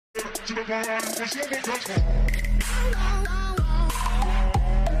What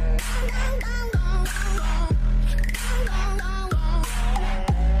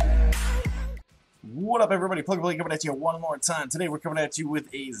up, everybody? Plug and Play coming at you one more time. Today we're coming at you with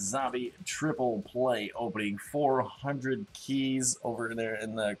a zombie triple play opening. 400 keys over there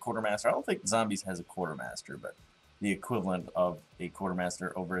in the quartermaster. I don't think Zombies has a quartermaster, but the equivalent of a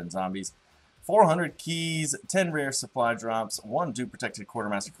quartermaster over in Zombies. 400 keys, 10 rare supply drops, 1 Dupe Protected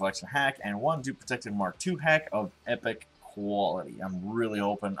Quartermaster Collection hack, and 1 Dupe Protected Mark II hack of epic quality. I'm really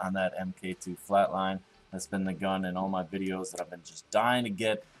open on that MKII flatline. That's been the gun in all my videos that I've been just dying to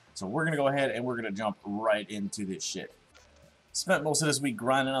get. So we're going to go ahead and we're going to jump right into this shit. Spent most of this week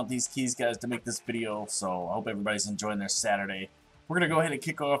grinding out these keys, guys, to make this video, so I hope everybody's enjoying their Saturday. We're going to go ahead and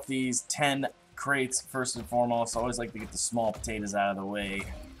kick off these 10 crates first and foremost. I always like to get the small potatoes out of the way.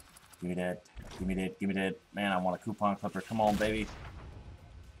 Give me that. Give me that. Give me that. Man, I want a coupon clipper. Come on, baby.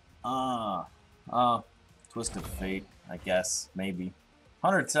 Twist of Fate, I guess. Maybe.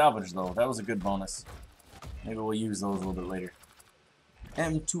 100 salvage, though. That was a good bonus. Maybe we'll use those a little bit later.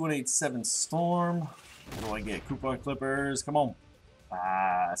 M2187 Storm. What do I get? Coupon clippers. Come on.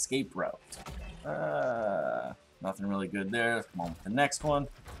 Escape route. Nothing really good there. Come on with the next one.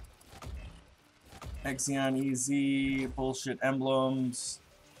 MKII easy. Bullshit emblems.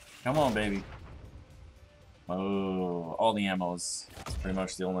 Come on, baby. Oh, all the ammos. That's pretty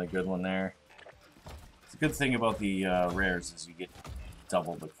much the only good one there. It's a good thing about the rares is you get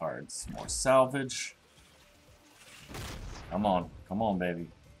double the cards. More salvage. Come on, baby.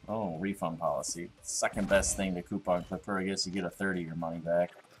 Oh, refund policy. Second best thing to coupon clipper. I guess you get a third of your money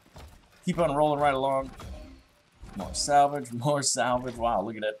back. Keep on rolling right along. More salvage, more salvage. Wow,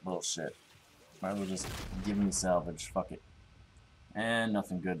 look at that bullshit. Might as well just give me salvage. Fuck it. And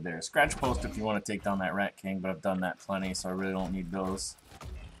nothing good there. Scratch post if you want to take down that Rat King, but I've done that plenty, so I really don't need those.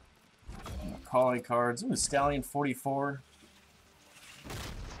 Macaulay cards. Ooh, Stallion 44.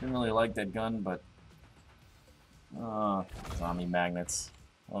 Didn't really like that gun, but zombie magnets.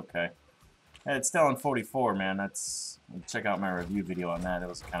 Okay. Hey, it's Stallion 44, man. That's... Check out my review video on that. It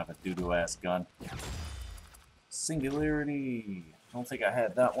was kind of a doo-doo ass gun. Singularity. Don't think I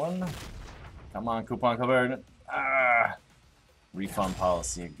had that one. Come on, coupon cover. Refund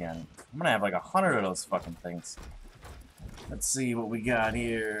policy again. I'm gonna have like 100 of those fucking things. Let's see what we got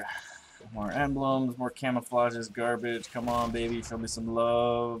here. More emblems, more camouflages, garbage. Come on, baby. Show me some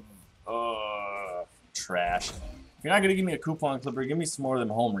love. Trash. If you're not gonna give me a coupon clipper, give me some more of them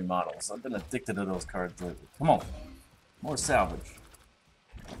home remodels. I've been addicted to those cards lately. Come on. More salvage.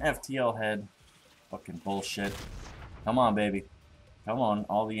 FTL head. Fucking bullshit. Come on, baby. Come on.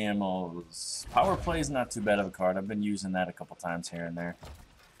 All the ammos. Power play is not too bad of a card. I've been using that a couple times here and there.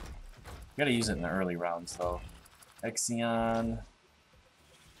 Gotta use it in the early rounds, though. MKII.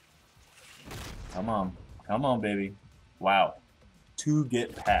 Come on. Come on, baby. Wow. 2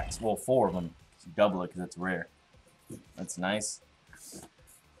 get packs. Well, 4 of them. Double it because it's rare. That's nice.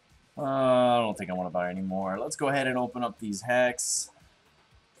 I don't think I want to buy any more. Let's go ahead and open up these hacks.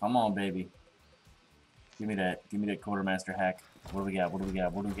 Come on, baby. Give me that. Give me that quartermaster hack. What do we got? What do we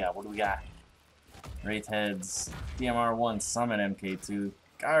got? What do we got? What do we got? Wraith heads. DMR1 summon MK2.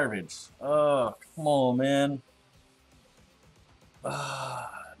 Garbage. Oh, come on, man. I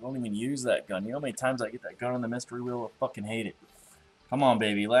don't even use that gun. You know how many times I get that gun on the mystery wheel? I fucking hate it. Come on,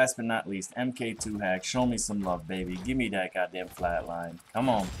 baby. Last but not least, MK2 hack. Show me some love, baby. Give me that goddamn flatline. Come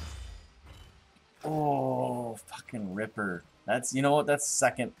on. Oh, fucking Ripper. That's, you know what? That's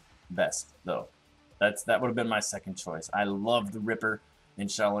second best, though. That would have been my second choice. I love the Ripper in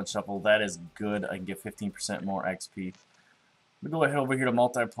Shadow and Shuffle. That is good. I can get 15% more XP. We'll go ahead over here to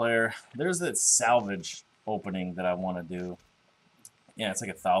multiplayer. There's that salvage opening that I want to do. Yeah, it's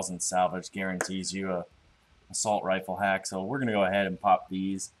like 1,000 salvage. Guarantees you a assault rifle hack, so we're gonna go ahead and pop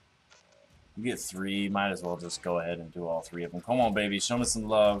these. You get 3, might as well just go ahead and do all 3 of them. Come on, baby, show me some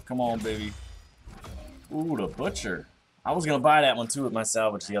love. Come on, baby. Ooh, the Butcher. I was gonna buy that one too with my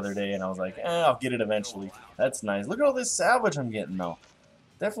salvage the other day, and I was like, I'll get it eventually. That's nice. Look at all this salvage I'm getting, though.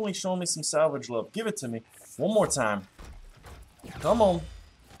 Definitely showing me some salvage love. Give it to me. One more time. Come on.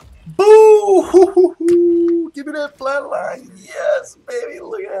 Boo! Give me that flatline. Yes, baby,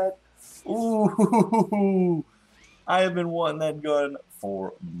 look at that. Ooh, I have been wanting that gun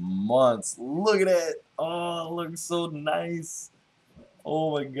for months. Look at that. Oh, it looks so nice.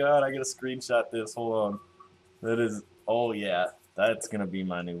 Oh my god, I gotta screenshot this. Hold on. That is, oh yeah, that's gonna be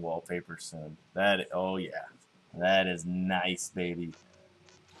my new wallpaper soon. Oh yeah, that is nice, baby.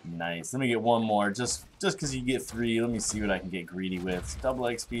 Nice. Let me get one more, just because you get 3. Let me see what I can get greedy with. Double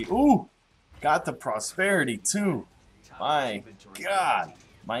XP. Ooh, got the prosperity too. My god.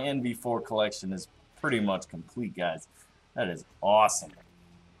 My NV4 collection is pretty much complete, guys. That is awesome.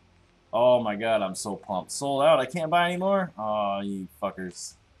 Oh my god, I'm so pumped. Sold out. I can't buy anymore? Oh, you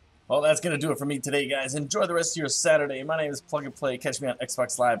fuckers. Well, that's going to do it for me today, guys. Enjoy the rest of your Saturday. My name is Plug and Play. Catch me on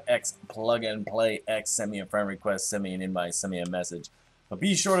Xbox Live X, Plug and Play X. Send me a friend request, send me an invite, send me a message. But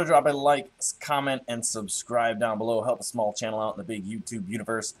be sure to drop a like, comment, and subscribe down below. Help a small channel out in the big YouTube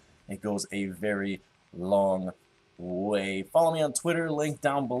universe. It goes a very long way. Follow me on Twitter, link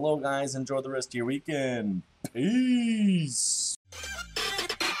down below, guys. Enjoy the rest of your weekend. Peace.